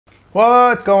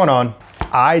What's going on?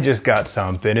 I just got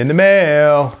something in the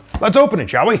mail. Let's open it,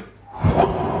 shall we?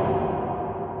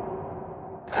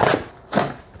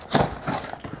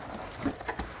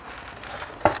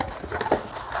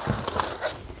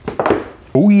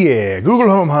 Oh yeah, Google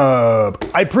Home Hub.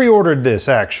 I pre-ordered this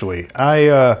actually.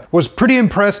 I was pretty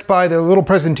impressed by the little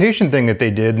presentation thing that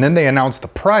they did, and then they announced the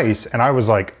price, and I was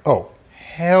like, oh,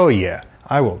 hell yeah,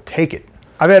 I will take it.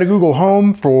 I've had a Google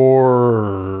Home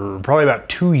for probably about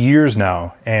 2 years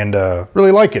now, and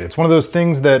really like it. It's one of those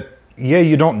things that, yeah,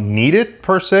 you don't need it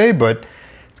per se, but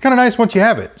it's kind of nice once you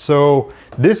have it. So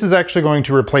this is actually going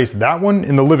to replace that one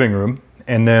in the living room.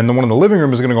 And then the one in the living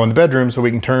room is gonna go in the bedroom so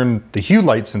we can turn the Hue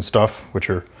lights and stuff, which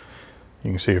are, you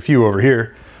can see a few over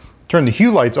here, turn the Hue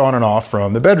lights on and off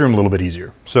from the bedroom a little bit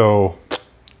easier. So,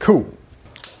 cool.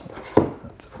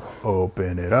 Let's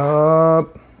open it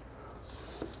up.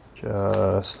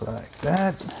 Just like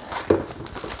that.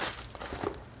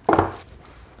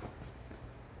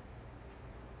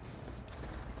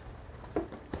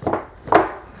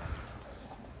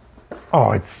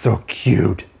 Oh, it's so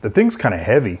cute. The thing's kind of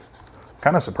heavy.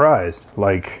 Kind of surprised.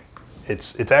 Like,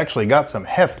 it's actually got some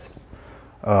heft.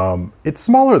 It's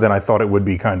smaller than I thought it would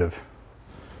be, kind of.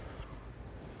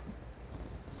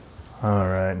 All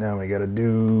right, now we gotta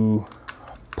do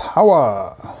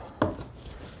power.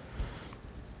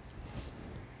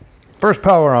 First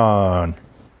power on.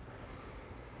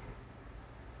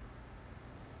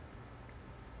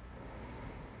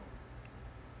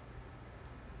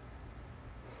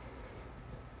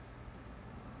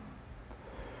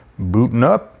 Booting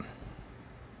up.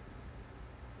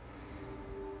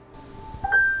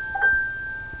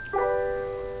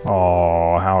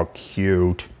 Oh, how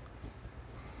cute.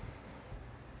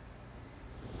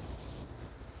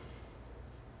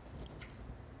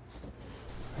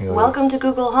 Welcome to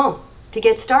Google Home. To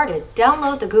get started,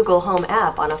 download the Google Home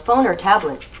app on a phone or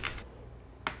tablet.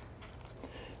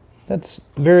 That's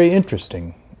very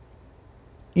interesting.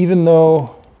 Even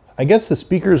though, I guess the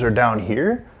speakers are down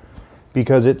here,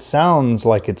 because it sounds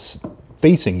like it's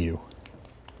facing you.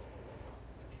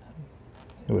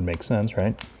 It would make sense,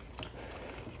 right?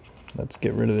 Let's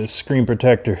get rid of this screen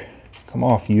protector. Come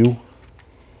off, you.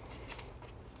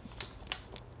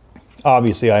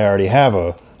 Obviously, I already have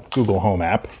a Google Home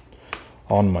app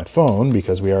on my phone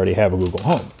because we already have a Google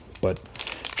Home. But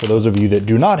for those of you that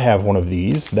do not have one of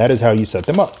these, that is how you set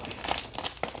them up.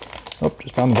 Oh,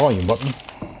 just found the volume button.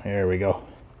 There we go.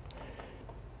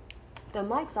 The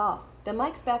mic's off. The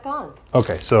mic's back on.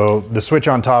 Okay, so the switch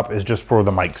on top is just for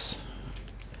the mics.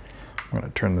 I'm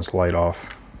gonna turn this light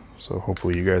off, so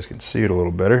hopefully you guys can see it a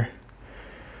little better.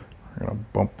 We're gonna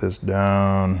bump this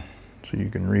down so you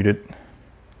can read it.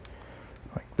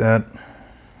 Like that,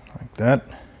 like that.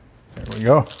 There we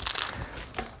go.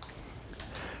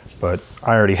 But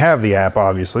I already have the app,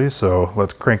 obviously, so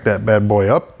let's crank that bad boy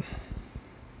up.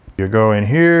 You go in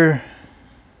here,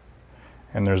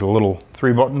 and there's a little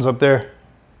 3 buttons up there.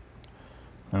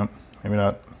 No, maybe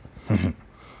not.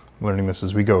 Learning this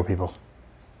as we go, people.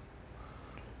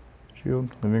 Shield,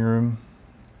 living room.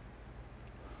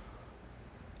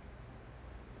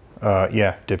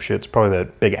 Yeah, dipshit. It's probably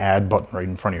that big add button right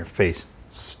in front of your face.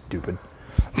 Stupid.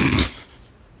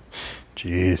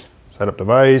 Jeez. Setup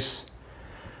device.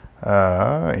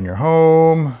 In your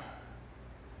home.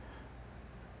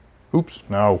 Oops,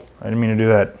 no. I didn't mean to do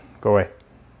that. Go away.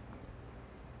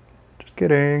 Just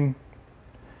kidding.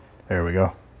 There we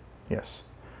go. Yes.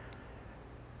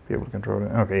 Be able to control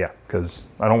it. Okay, yeah, because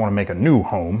I don't want to make a new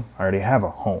home. I already have a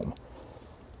home.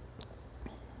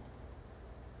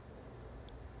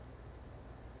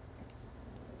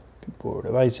 For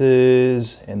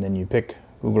devices, and then you pick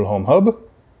Google Home Hub.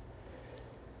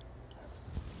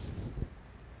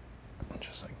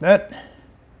 Just like that.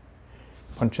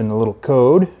 Punch in the little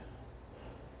code,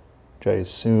 which I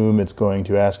assume it's going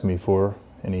to ask me for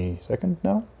any second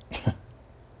now.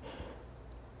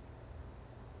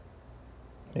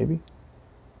 Maybe.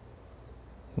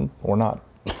 Or not.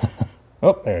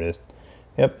 Oh, there it is.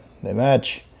 Yep, they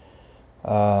match.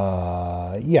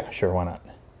 Yeah, sure, why not?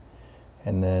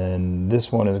 And then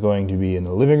this one is going to be in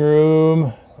the living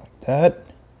room, like that.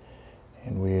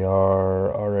 And we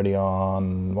are already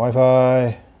on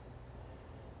Wi-Fi.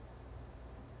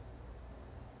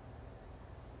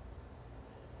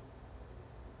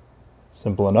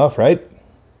 Simple enough, right?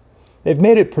 They've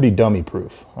made it pretty dummy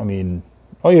proof. I mean,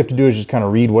 all you have to do is just kind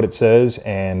of read what it says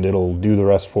and it'll do the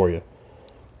rest for you.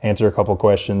 Answer a couple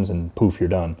questions and poof, you're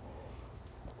done.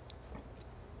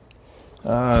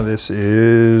 This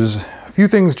is a few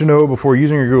things to know before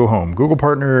using your Google Home. Google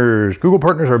Partners. Google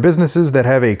Partners are businesses that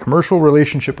have a commercial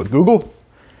relationship with Google.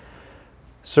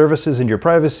 services and your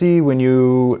privacy. When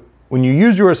you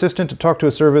use your assistant to talk to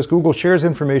a service, Google shares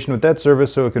information with that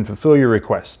service so it can fulfill your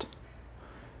request.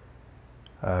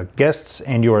 Guests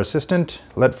and your assistant.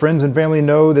 Let friends and family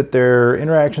know that their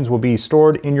interactions will be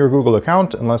stored in your Google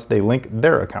account unless they link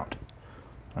their account.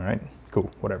 All right, cool,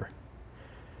 whatever.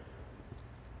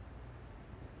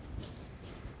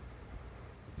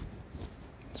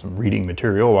 Some reading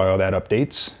material while that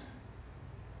updates.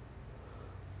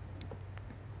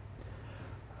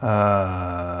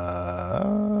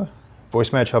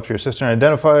 Voice Match helps your assistant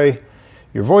identify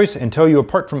your voice and tell you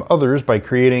apart from others by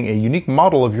creating a unique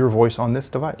model of your voice on this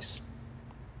device.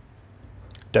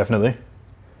 Definitely.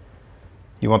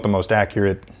 You want the most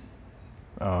accurate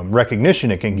recognition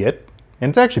it can get, and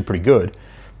it's actually pretty good.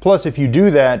 Plus, if you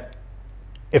do that,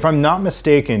 if I'm not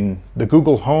mistaken, the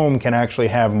Google Home can actually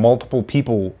have multiple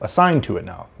people assigned to it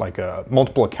now, like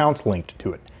multiple accounts linked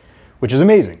to it, which is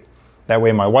amazing. That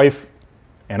way my wife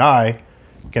and I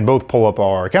can both pull up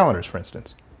our calendars, for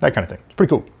instance. That kind of thing. It's pretty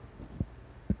cool.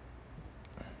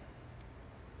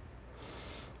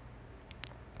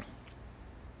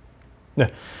 I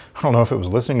don't know if it was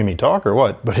listening to me talk or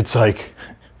what, but it's like,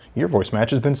 your voice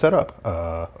match has been set up.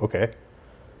 Okay.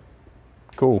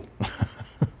 Cool.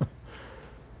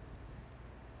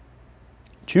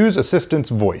 Choose assistant's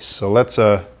voice. So let's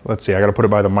see, I gotta put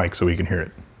it by the mic so we can hear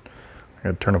it. I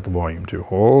gotta turn up the volume too.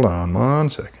 Hold on 1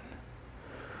 second.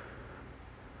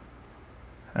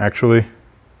 Actually,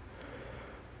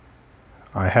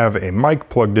 I have a mic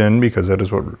plugged in because that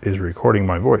is what is recording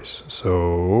my voice.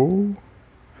 So,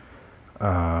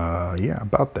 yeah,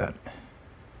 about that.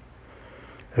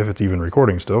 If it's even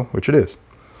recording still, which it is.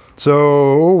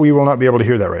 So we will not be able to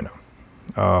hear that right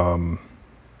now.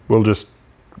 We'll just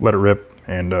let it rip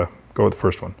and go with the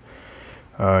first one.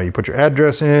 You put your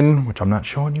address in, which I'm not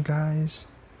showing you guys.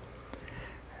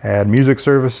 Add music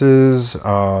services.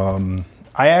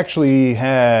 I actually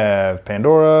have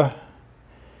Pandora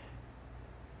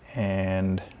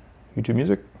and YouTube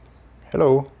Music.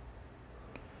 Hello.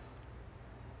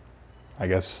 I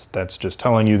guess that's just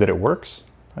telling you that it works,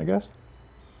 I guess.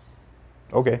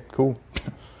 Okay, cool.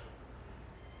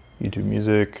 YouTube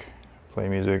Music, Play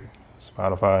Music,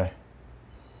 Spotify.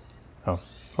 Oh,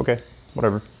 okay,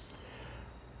 whatever.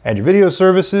 Add your video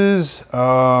services.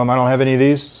 I don't have any of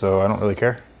these, so I don't really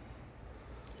care.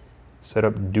 Set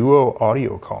up Duo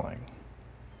audio calling.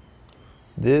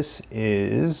 This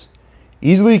is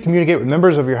easily communicate with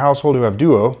members of your household who have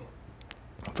Duo.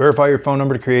 Verify your phone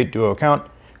number to create Duo account.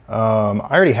 I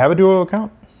already have a Duo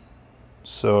account,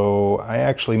 so I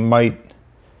actually might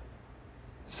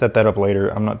set that up later.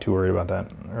 I'm not too worried about that.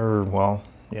 Or, well,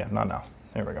 yeah, not now.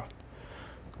 There we go.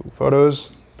 Google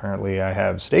Photos. Apparently I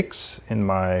have stakes in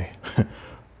my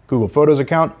Google Photos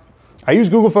account. I use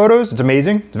Google Photos. It's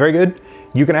amazing. It's very good.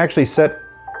 You can actually set,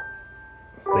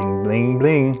 bling, bling,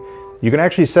 bling. You can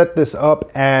actually set this up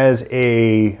as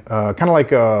a, kind of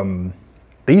like,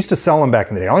 they used to sell them back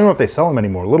in the day. I don't even know if they sell them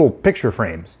anymore. Little picture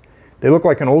frames. They look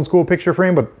like an old school picture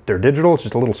frame, but they're digital. It's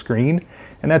just a little screen.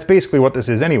 And that's basically what this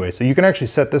is anyway. So you can actually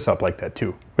set this up like that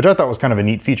too, which I thought was kind of a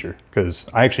neat feature because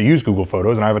I actually use Google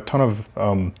Photos and I have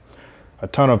a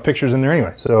ton of pictures in there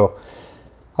anyway. So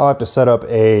I'll have to set up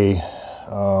a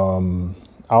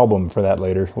album for that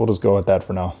later. We'll just go with that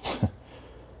for now.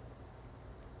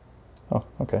 Oh,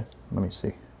 okay. Let me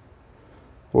see.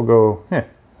 We'll go, there.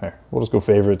 We'll just go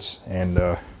favorites and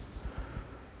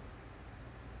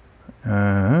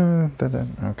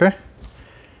okay.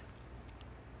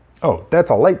 Oh,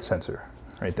 that's a light sensor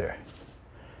right there.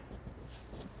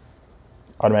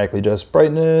 Automatically adjust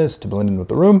brightness to blend in with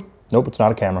the room. Nope, it's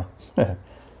not a camera. I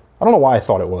don't know why I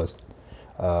thought it was.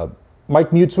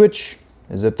 Mic mute switch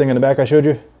is that thing in the back I showed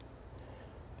you.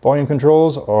 Volume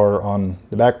controls are on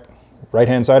the back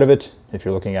right-hand side of it, if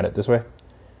you're looking at it this way.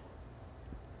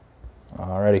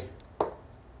 Alrighty.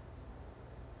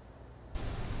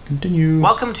 Continue.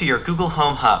 Welcome to your Google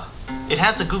Home Hub. It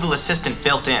has the Google Assistant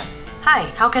built in. Hi,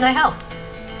 how can I help?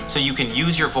 So you can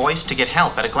use your voice to get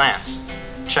help at a glance.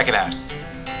 Check it out.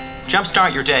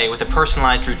 Jumpstart your day with a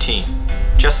personalized routine.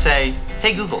 Just say,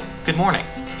 "Hey Google, good morning."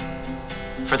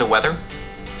 For the weather,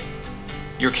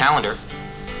 your calendar,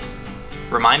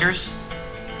 reminders,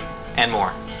 and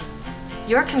more.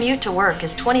 Your commute to work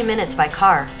is 20 minutes by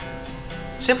car.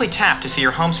 Simply tap to see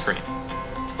your home screen,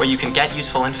 where you can get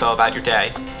useful info about your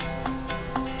day,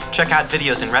 check out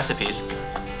videos and recipes,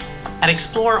 and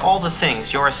explore all the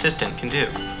things your assistant can do.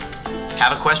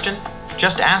 Have a question?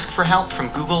 Just ask for help from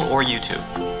Google or YouTube.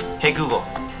 "Hey Google,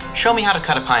 show me how to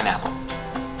cut a pineapple."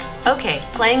 Okay,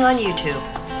 playing on YouTube.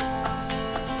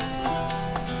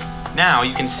 Now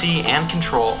you can see and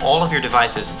control all of your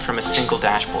devices from a single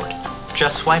dashboard.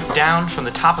 just swipe down from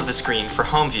the top of the screen for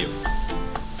Home View,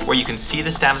 where you can see the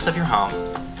status of your home,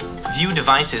 view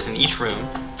devices in each room,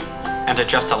 and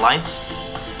adjust the lights,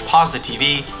 pause the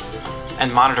TV,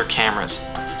 and monitor cameras,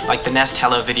 like the Nest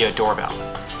Hello Video doorbell.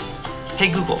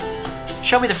 Hey Google,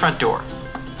 show me the front door.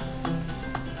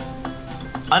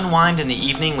 Unwind in the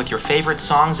evening with your favorite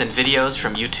songs and videos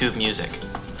from YouTube Music.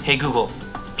 Hey Google,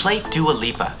 play Dua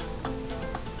Lipa.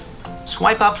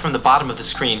 Swipe up from the bottom of the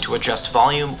screen to adjust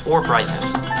volume or brightness,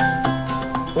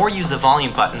 or use the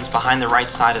volume buttons behind the right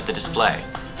side of the display.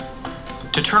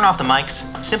 To turn off the mics,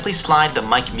 simply slide the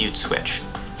mic mute switch.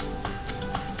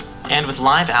 And with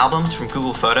live albums from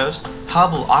Google Photos,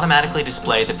 Hub will automatically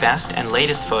display the best and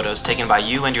latest photos taken by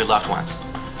you and your loved ones.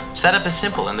 Setup is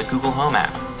simple in the Google Home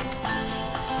app.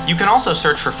 You can also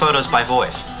search for photos by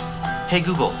voice. Hey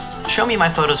Google, show me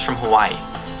my photos from Hawaii.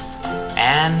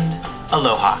 And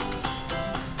aloha.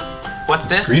 What's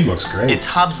this? The screen looks great. It's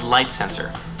Hub's light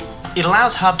sensor. It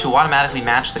allows Hub to automatically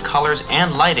match the colors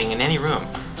and lighting in any room,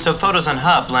 so photos on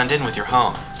Hub blend in with your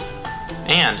home.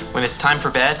 And when it's time for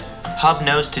bed, Hub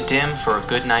knows to dim for a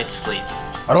good night's sleep.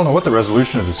 I don't know what the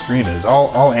resolution of the screen is.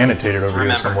 I'll annotate it over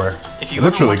here somewhere. If you it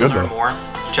looks really good learn though.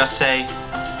 More, just say,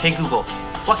 hey Google,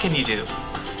 what can you do?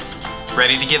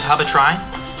 Ready to give Hub a try?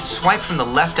 Swipe from the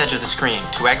left edge of the screen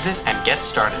to exit and get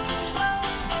started.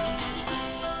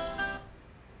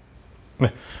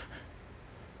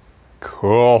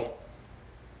 Cool.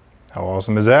 How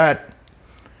awesome is that?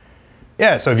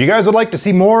 Yeah, so if you guys would like to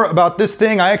see more about this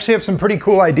thing, I actually have some pretty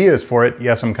cool ideas for it.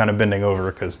 Yes, I'm kind of bending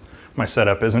over because my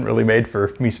setup isn't really made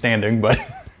for me standing, but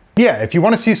yeah, if you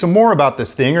want to see some more about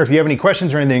this thing, or if you have any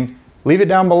questions or anything, leave it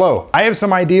down below. I have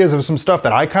some ideas of some stuff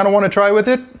that I kind of want to try with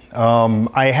it.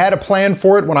 I had a plan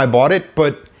for it when I bought it,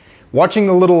 but watching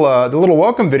the little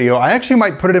welcome video, I actually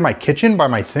might put it in my kitchen by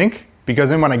my sink, because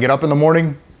then when I get up in the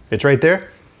morning, it's right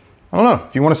there. I don't know,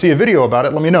 if you want to see a video about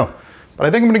it, let me know. But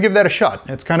I think I'm going to give that a shot.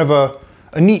 It's kind of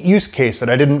a neat use case that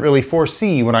I didn't really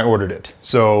foresee when I ordered it.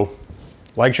 So,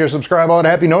 like, share, subscribe, all that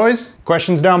happy noise.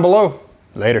 Questions down below.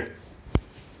 Later.